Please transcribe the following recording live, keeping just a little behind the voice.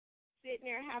sitting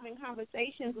there having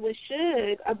conversations with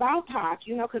Suge about Pac,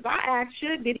 you know, because I asked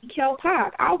Suge, did he kill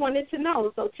Pac? I wanted to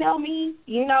know. So tell me,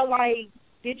 you know, like,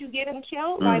 did you get him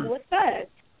killed? Like, what's that?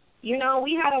 You know,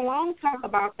 we had a long talk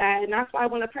about that, and that's why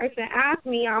when a person asks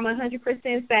me, I'm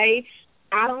 100% say,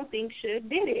 I don't think Suge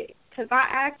did it, because I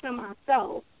asked him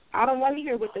myself. I don't want to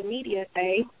hear what the media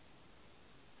say.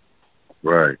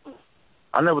 Right.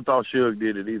 I never thought Suge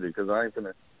did it either, because I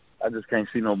just can't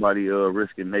see nobody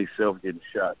risking they self getting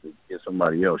shot to get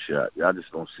somebody else shot. I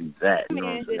just don't see that. You know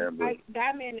what I'm saying?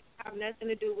 That man didn't have nothing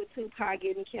to do with Tupac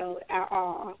getting killed at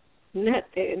all.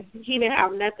 Nothing. He didn't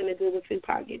have nothing to do with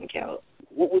Tupac getting killed.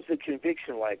 What was the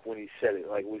conviction like when he said it?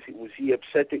 Like, was he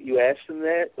upset that you asked him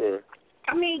that, or?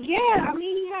 I mean, yeah. I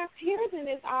mean, he has tears in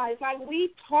his eyes. Like,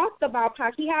 we talked about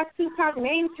Pac. He has Tupac's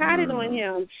name tatted on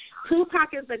him.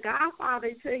 Tupac is the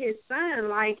godfather to his son.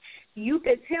 Like, you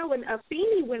could tell when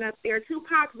Afeni went up there,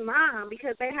 Tupac's mom,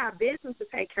 because they have business to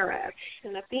take care of.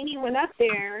 And Afeni went up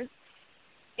there,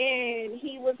 and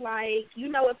he was like, you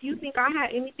know, if you think I had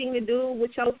anything to do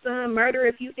with your son murder,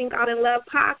 if you think I didn't love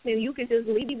Pac, then you can just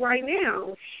leave right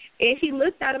now. And he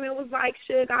looked at him and was like,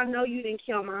 Suge, I know you didn't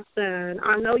kill my son.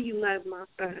 I know you love my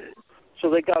son. So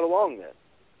they got along then,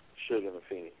 Suge and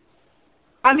Afeni.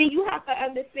 I mean, you have to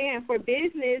understand, for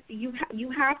business, you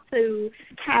have to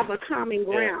have a common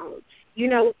ground. Yeah. You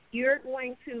know, if you're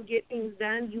going to get things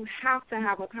done, you have to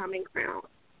have a common ground.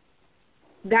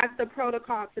 That's the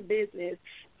protocol to business.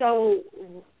 So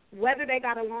whether they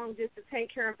got along just to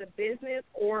take care of the business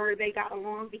or they got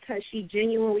along because she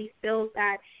genuinely feels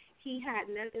that he had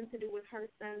nothing to do with her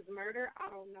son's murder, I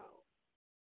don't know.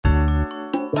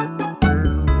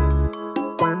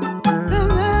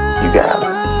 You got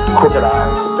Crooked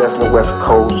Eyes, the best on the West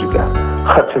Coast. You got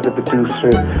Hutchins, the producer.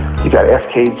 You got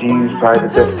SKG, probably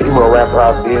the best female rapper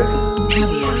out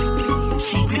there.